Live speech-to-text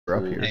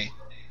up here.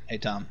 Hey,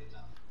 Tom.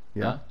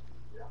 Yeah.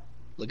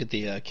 Look at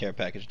the care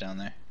package down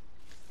there.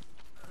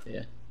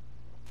 Yeah.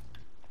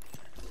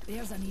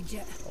 There's an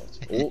Egypt.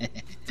 Oh,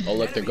 oh,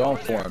 look, they're going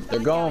for him. They're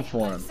going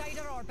for him.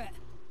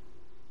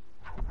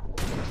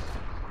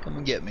 Come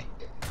and get me.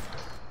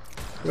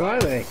 Who are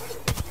they?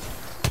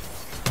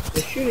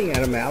 They're shooting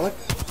at him, Alex.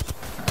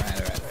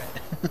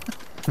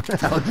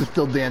 Alright. Alex is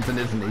still dancing,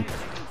 isn't he?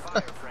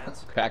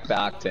 Crack the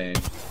octane.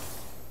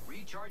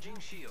 Recharging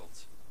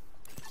shields.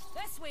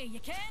 This way, you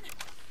can.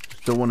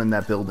 Still one in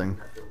that building.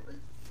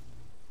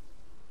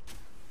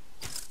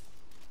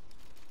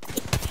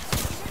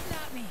 Shooting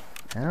at me.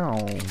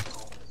 Ow.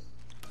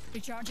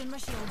 Recharging my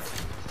shields.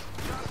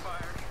 Shot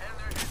fired, and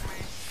they're hitting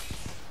me.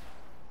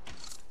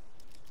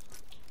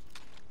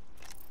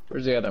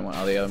 Where's the other one?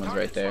 Oh, the other one's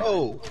right there.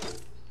 Oh!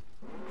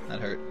 That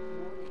hurt.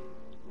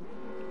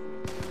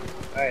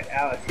 Alright,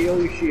 Alex,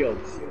 heal your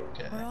shields.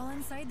 Okay. We're all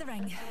inside the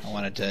ring. I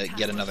wanted to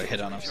get another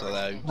hit on him so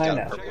that I I got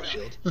know. a purple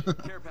shield.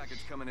 Care package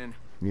coming in.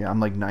 Yeah, I'm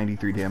like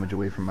 93 damage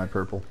away from my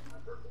purple.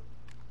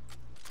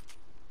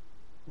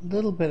 A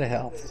little bit of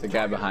health. The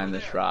guy behind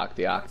this rock,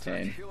 the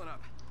octane. Healing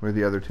up. Where are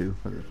the other two?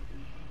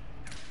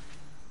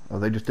 Oh,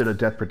 they just did a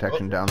death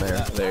protection down there.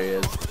 Yeah, there he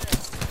is.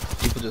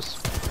 People just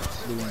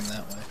flew in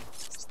that way.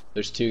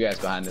 There's two guys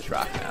behind this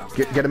rock now.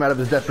 Get him out of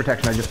his death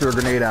protection. I just threw a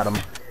grenade at him.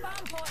 Bomb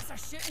pots are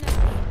shooting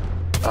at me.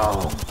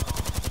 Oh,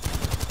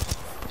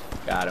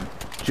 Got him.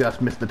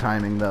 just missed the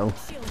timing though.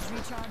 Shields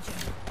recharging.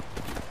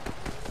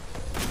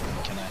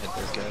 Can I hit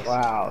those guys?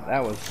 Wow,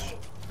 that was...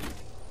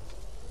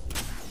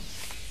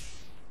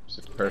 There's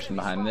a person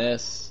behind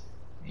this.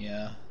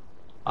 Yeah.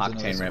 There's Octane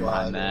another ran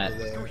behind squad that.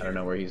 over there. I don't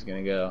know where he's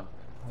gonna go.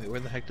 Wait, where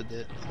the heck did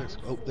that?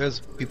 Oh, there's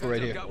people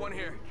right here. Got one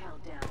here.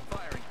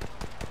 Firing.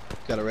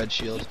 Got a red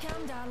shield. Keep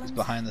calm, darlings. He's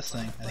behind this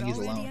thing. I think he's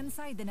We're already alone.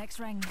 inside the next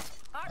ring.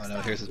 Oh no,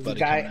 here's his The buddy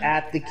guy coming in.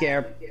 at the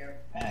care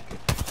package.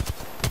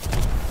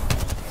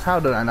 How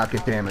did I not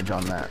get damage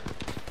on that?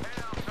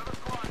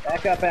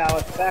 Back up,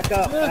 Alex. Back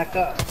up. Back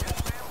up.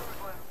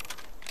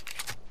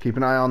 Keep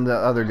an eye on the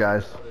other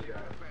guys.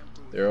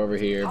 They're over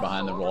here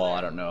behind the wall.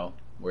 I don't know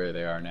where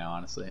they are now,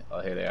 honestly.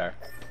 Oh, here they are.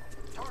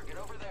 Target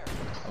over there.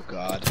 Oh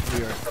god,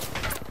 we are.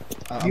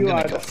 I'm You gonna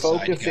are go the inside,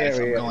 focus you guys.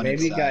 I'm area. going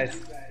Maybe you inside.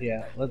 guys...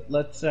 Yeah,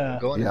 let's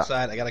Going Yeah.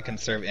 inside. I gotta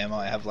conserve ammo.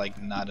 I have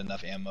like not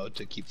enough ammo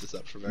to keep this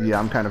up for very Yeah,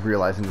 long. I'm kind of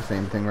realizing the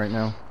same thing right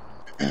now.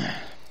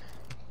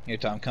 Here,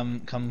 Tom,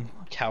 come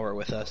cower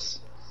with us.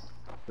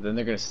 But then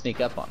they're gonna sneak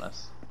up on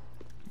us.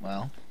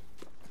 Well,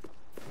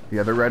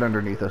 Yeah, they're right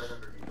underneath us.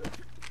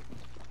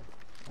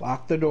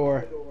 lock the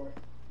door.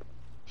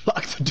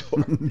 lock the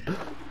door.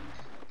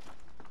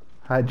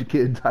 Hide your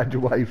kids, hide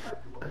your wife.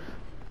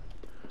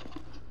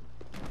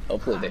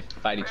 Hopefully they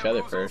fight each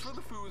other first. For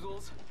the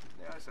foozles.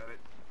 Yeah, I said it.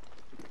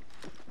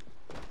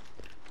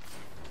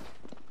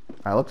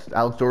 Alex,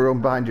 door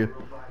open behind you.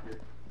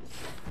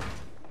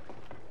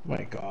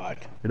 My God.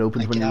 It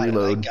opens I when you got it. I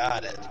reload.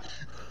 got it.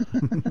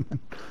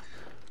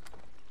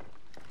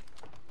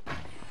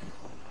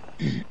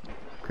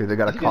 Okay, they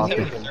got a You guys have caustic.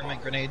 any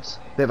thermite grenades?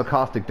 They have a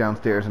caustic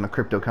downstairs and a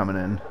crypto coming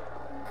in.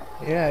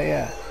 Yeah,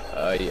 yeah.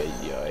 Ay,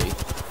 ay, ay.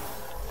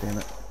 Damn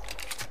it.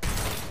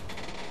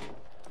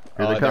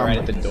 Here Oh, they they're come. right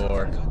at the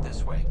door. Go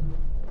this way.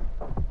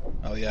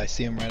 Oh yeah, I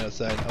see him right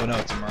outside. Oh no,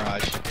 it's a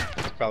mirage.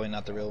 It's probably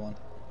not the real one.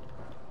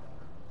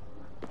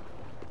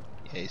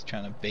 Yeah, he's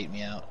trying to bait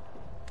me out.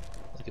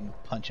 Look at him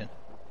punching.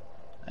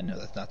 I know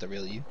that's not the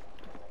real you.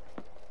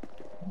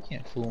 You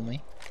can't fool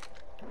me.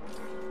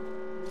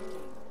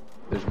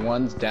 There's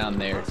ones down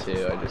there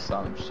too. I just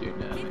saw them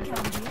shooting at Keep me.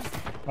 calm, dears.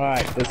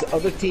 Alright, there's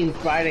other teams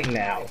fighting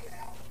now.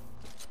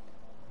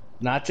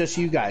 Not just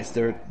you guys.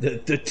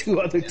 The two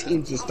other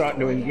teams are starting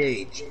to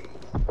engage.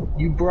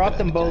 You brought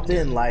them both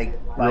in like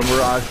Real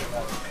Mirage.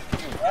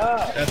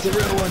 That's the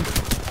real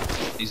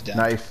one. He's down.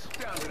 Nice.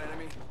 Down an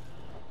enemy.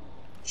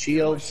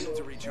 shields.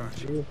 To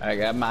recharge. I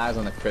got my eyes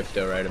on the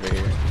crypto right over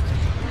here.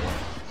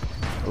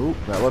 Oh,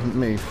 that wasn't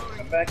me.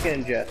 Come back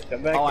in, Jess.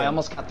 Come back Oh, in. I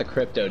almost got the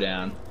crypto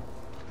down.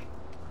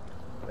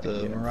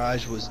 The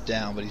mirage was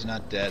down, but he's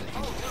not dead.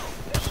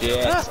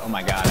 Shit. Oh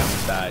my god, I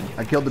almost died.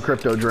 I killed the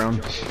crypto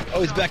drone.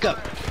 Oh, he's back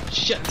up.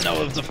 Shit,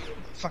 no, it was a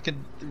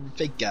fucking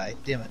fake guy.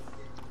 Damn it.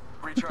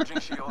 Recharging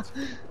shields.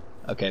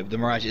 Okay, the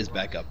mirage is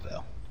back up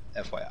though.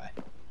 FYI.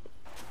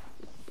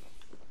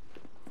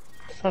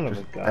 Son of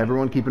a gun.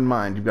 Everyone keep in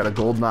mind, you've got a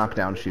gold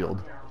knockdown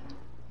shield.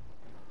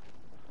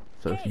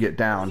 So if you get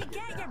downed,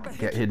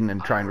 get hidden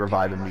and try and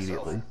revive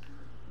immediately.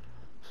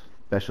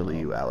 Especially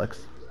you,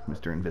 Alex.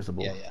 Mr.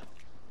 Invisible. Yeah, yeah.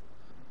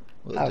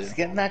 Will Alex, do.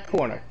 get in that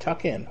corner.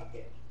 Tuck in.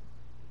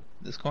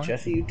 This corner?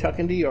 Jesse, you tuck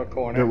into your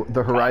corner.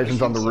 The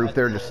horizon's on the roof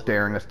there just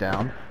staring us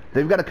down.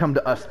 They've got to come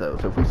to us though,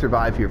 so if we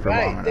survive here for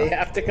long Right, they enough.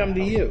 have to come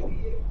to you.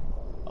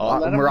 Oh,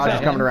 let 'em Mirage is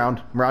come. coming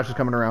around. Mirage is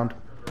coming around.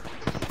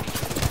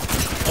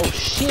 oh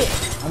shit!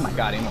 Oh my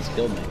god, he almost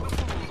killed me.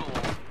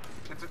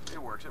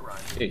 It works. It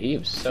rhymes. Dude, he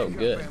was so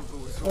good.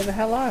 Where the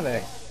hell are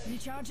they?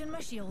 Recharging my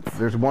shields.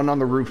 There's one on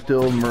the roof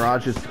still.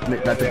 Mirage is,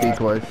 that's a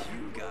decoy. You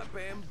got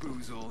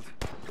bamboozled.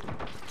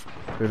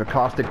 There's a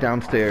caustic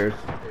downstairs.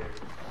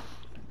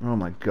 Oh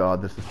my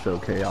god, this is so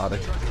chaotic.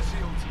 Recharging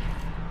shields.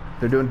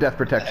 They're doing death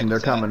protection. They're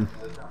Heck is that? coming.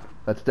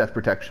 That's death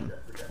protection.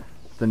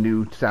 It's the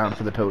new sound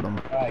for the totem.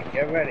 Alright,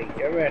 get ready,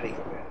 get ready.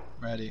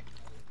 Ready.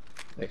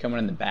 They're coming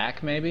in the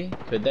back, maybe?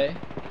 Could they?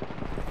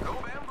 Go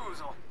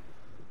bamboozle.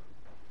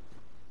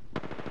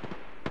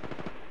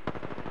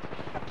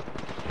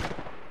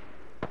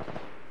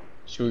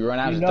 Should we run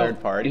out You as know, third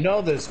party? you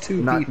know there's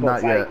two Not- people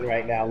not yet. fighting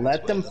right now.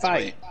 Let them Let's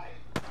fight. wait.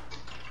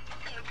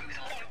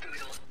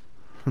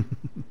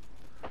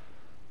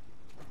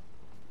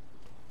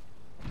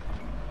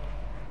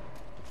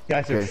 You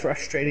guys are Okay.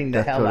 frustrating the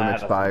Death hell totem out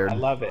expired. of me.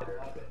 I love it.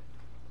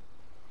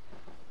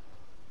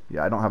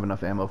 Yeah, I don't have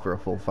enough ammo for a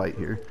full fight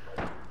here.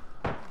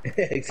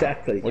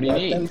 Exactly. What do you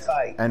Let need? them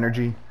fight.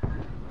 Energy.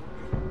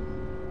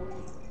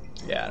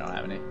 Yeah, I don't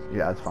have any.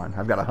 Yeah, that's fine.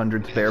 I've got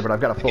 100 spare, but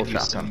I've got a I full can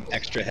use shotgun. some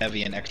extra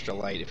heavy and extra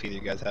light if either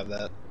of you guys have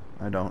that.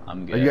 I don't.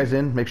 I'm Are you good. guys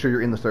in? Make sure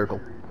you're in the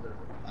circle.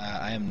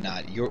 I am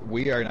not.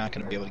 We are not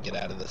going to be able to get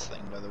out of this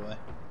thing, by the way.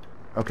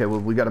 Okay, well,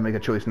 we got to make a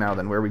choice now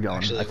then. Where are we going?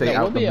 Actually, I say no,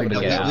 out we'll the be able big to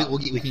door. get out.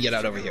 We can get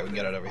out over here. We can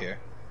get out over here.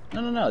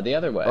 No, the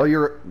other way. Oh,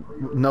 you're...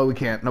 No, we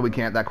can't. No, we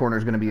can't. That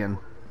corner's going to be in.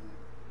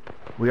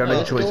 We got to No,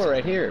 make a this choice. door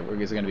right here. We're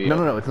just gonna be.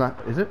 No, it's not.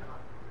 Is it?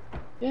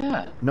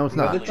 Yeah. No, it's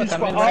The not. two Look, I'm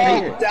squad- in right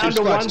oh, here. down Two to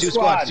squads, one two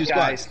squad, squads, two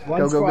guys. squads. One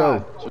Go, go, go.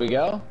 squad. Should we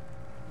go?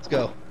 Let's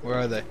go. Where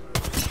are they?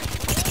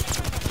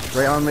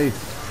 Right on me.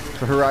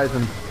 The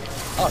horizon.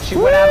 Oh, she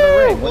went out of the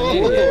ring. What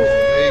an Whoa, idiot.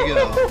 there you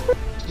go.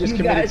 She just You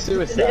committed guys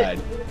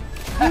suicide.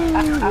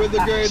 We're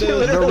the greatest.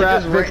 The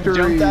rat Just victory.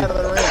 jumped out of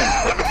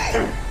the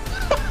ring.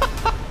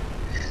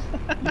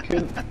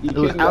 It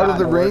was out of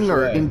the ring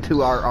or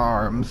into our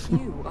arms.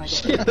 You are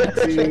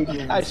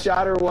the I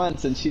shot her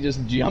once and she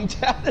just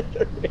jumped out of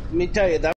the ring. Let me tell you, that